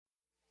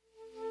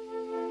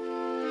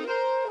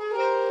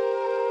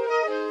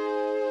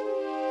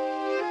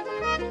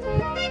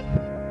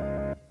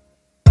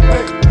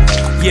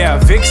Yeah,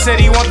 Vic said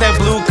he want that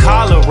blue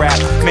collar rap.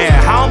 Man,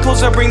 how I'm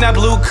supposed to bring that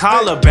blue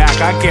collar back?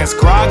 I guess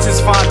Groggs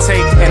is Fonte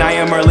and I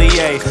am Early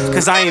A.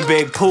 Cause I ain't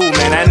Big Pooh,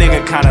 man, that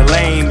nigga kinda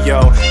lame,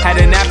 yo. Had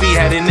a nappy,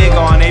 had a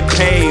nigga on a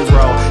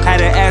payroll.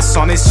 Had an S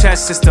on his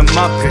chest, it's the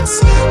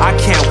Muppets. I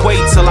can't wait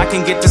till I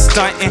can get to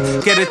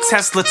stuntin'. Get a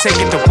Tesla, take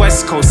it to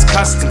West Coast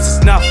Customs, it's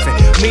nothing.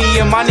 Me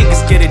and my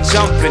niggas get it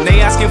jumpin'.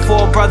 They asking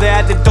for a brother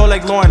at the door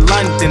like Lauren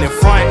London in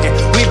frontin'.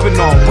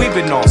 We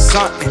been on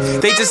something.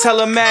 They just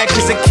hella mad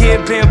cause the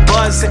kid been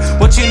buzzing.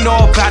 What you know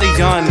about a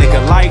young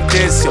nigga like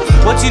this, yo?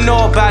 What you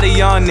know about a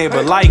young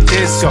nigga like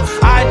this, yo?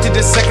 I did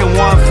the second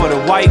one for the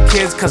white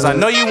kids, cause I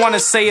know you wanna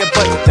say it,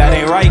 but that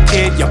ain't right,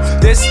 kid, yo.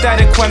 This,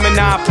 that, a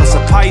Gemini plus a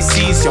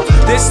Pisces, yo.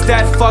 This,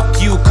 that,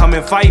 fuck you, come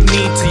and fight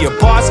me to your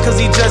boss, cause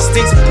he just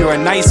thinks you're a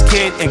nice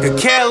kid and could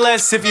care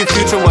less if your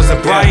future was the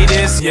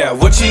brightest. Yeah,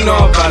 what you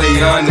know about a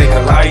young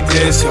nigga like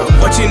this, yo?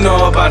 What you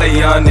know about a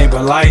young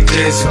nigga like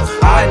this, yo?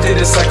 I did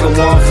the second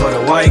one for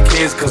the white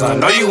kids, cause I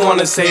know you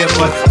wanna say it,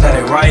 but that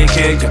ain't right,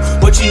 kid, yo.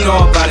 What you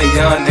know about a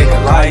young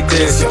nigga like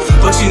this, yo?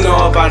 What you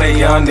know about a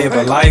young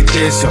nigga like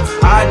this, yo?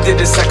 I did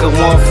the second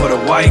one for the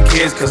white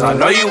kids, cause I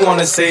know you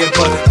wanna say it,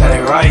 but that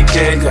ain't right,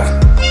 kid, yo.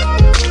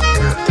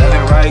 That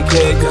ain't right,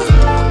 kid, yo.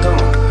 Come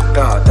on,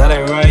 no, that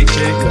ain't right,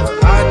 kid, yo.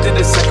 I did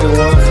the second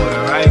one for the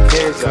right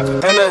kids, yo.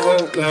 And I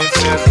won't make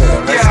sense for the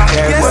rest of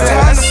kids. What's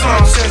happening?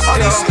 All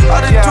these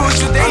other dudes,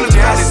 you they ain't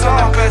jealous.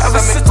 Ever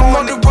since I'm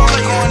on the road,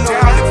 going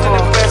down for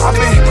the best. I've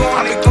been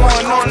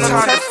going on the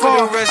time for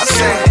the rest. I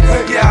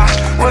said, yeah,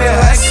 what the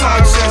heck's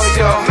on just,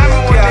 yo? Remember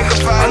when nigga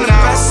found the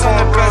best on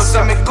the best?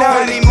 I've been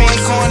going, he mean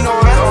going no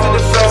rest for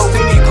the best.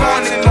 Then he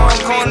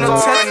going no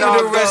test for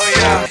the rest,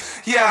 yeah.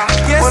 Yeah,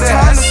 what the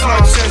heck's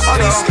on just, all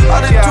these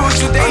other dudes,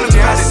 you they ain't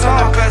jealous.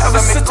 Ever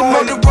since I'm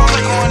on the road,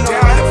 going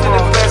down for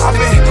the best. I've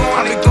been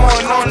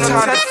going on the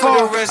time for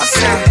the rest. I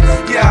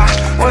said, yeah,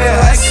 what the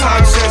heck's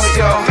on just,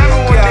 yo? Remember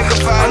when nigga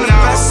found the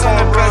best on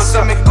the best?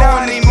 I've been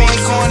going, he mean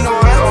going no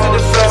rest for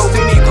the best.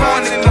 Then he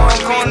going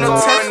no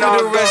test for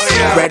the rest,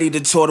 yeah. Ready to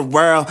tour the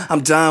world,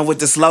 I'm done with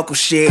this local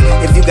shit.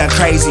 If you got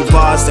crazy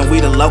bars, then we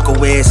the local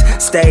whiz.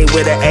 Stay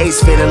with an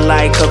ace fitted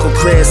like Coco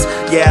Chris.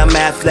 Yeah, I'm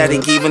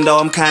athletic even though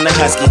I'm kinda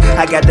husky.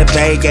 I got the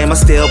bay game, I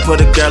still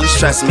put a girlies,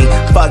 trust me.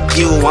 Fuck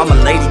you, I'm a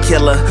lady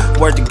killer.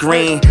 Word to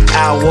Green,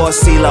 Al War,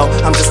 CeeLo.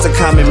 I'm just a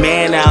common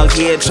man out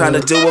here trying to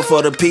do it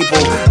for the people.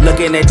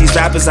 Looking at these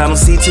rappers, I don't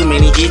see too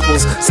many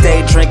equals.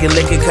 Stay drinking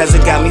liquor cause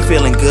it got me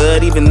feeling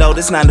good. Even though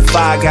this 9 to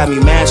 5 got me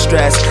mad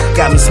stressed.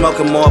 Got me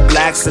smoking more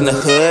blacks in the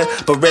hood,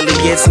 but really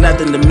it's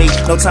nothing to me.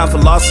 No time for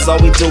losses, all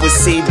we do is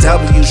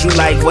CWs. You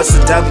like, what's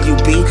the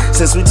WB?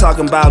 Since we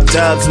talking about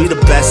dubs, we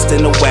the best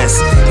in the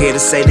West. Here to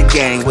say the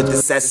gang with the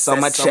S on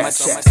my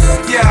chest.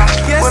 Yeah,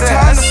 what the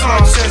heck's on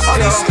just, all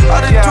these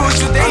other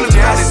dudes, you they ain't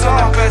jealous.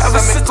 Ever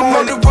since I'm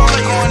on the road,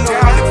 going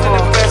down for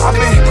the best. I've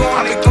been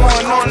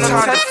going on the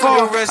time for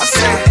the rest. I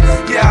said,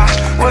 yeah,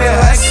 what the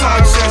heck's on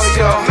just,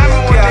 yo?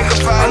 Remember when nigga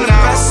found the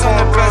best on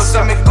the best?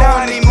 I've been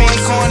going, he mean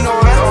going no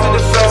rest for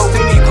the best.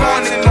 Then he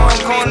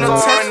going no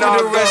test for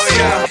the rest,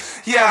 yeah.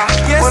 Yeah,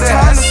 what the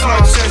heck's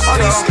on just, all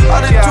these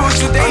other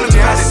dudes, you they ain't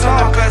jealous.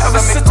 Ever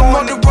since I'm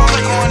on the road,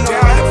 going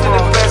down for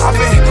the best. I've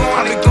been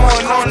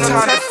going on the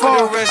time for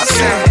the rest. I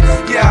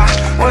said, yeah,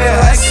 what the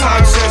heck's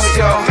on just,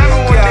 yo? Remember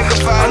when nigga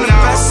found the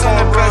best on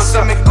the best?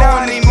 I've been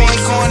going, he mean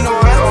going no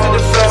rest for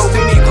the best.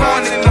 Then he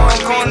going no.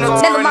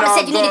 Remember mama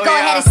said you need to go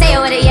ahead and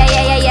sail with it, yeah.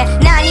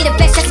 Now I need a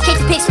vest just in case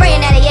the pig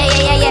spraying at it,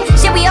 yeah.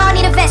 Shit, we all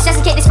need a vest just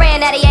in case they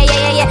spraying at it,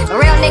 yeah.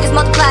 Real niggas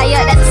multiply,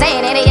 yeah, that's the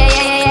saying, ain't it,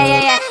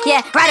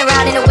 yeah. Ride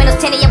around in the windows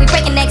tinted, yeah, we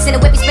breaking necks. In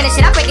the whip, we spinning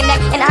shit, I break a neck.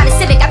 In the Honda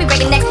Civic, I be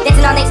breaking necks.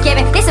 Dancing on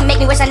Thanksgiving, this'll make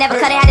me wish I never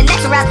cut it, had a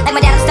natural. Like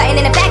my dad, I'm starting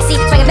in the backseat.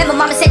 Swinging, remember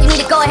mama said you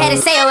need to go ahead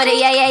and sail with it,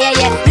 yeah.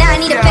 Now I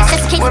need a vest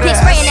just in case the pig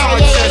spraying at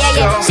it,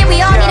 yeah. Shit, we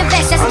all need a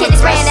vest just in case they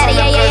spraying at it,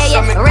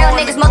 yeah. Real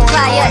niggas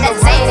multiply, yeah, that's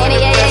the saying, ain't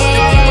it,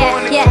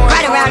 yeah.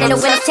 Ride around in the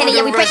windows tinted,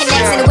 yeah, we breaking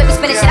necks. In the whip, we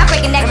spinning shit, I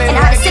break a neck. In the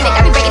Honda Civic,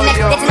 I be breaking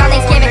necks. Dancing on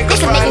Thanksgiving,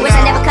 this'll make me wish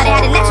I never cut it,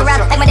 had a natural.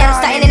 Like my dad, I'm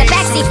starting in the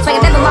backseat.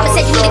 Swinging, remember mama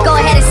said you need to go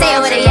ahead and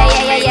sail with it,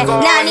 yeah.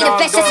 Now I need a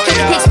vest just in case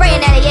the pig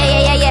spraying at it,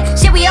 yeah.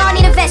 Shit, we all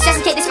need a vest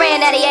just in case they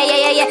spraying at it,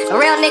 yeah.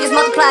 Real niggas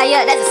multiply,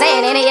 yeah, that's the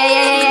saying, ain't it,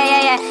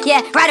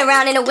 yeah. Ride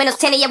around in the windows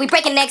tinted, yeah, we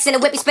breaking necks. In the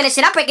whip, we spinning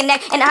shit, I break a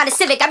neck. In the Honda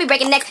Civic, I be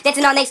breaking necks.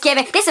 Dancing on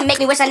Thanksgiving, this'll make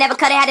me wish I never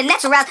cut it, had a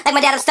natural. Like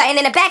my dad, I'm starting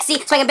in the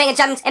backseat. Swinging, banging,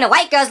 jumping, and a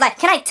white girl's like,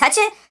 can I touch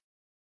it?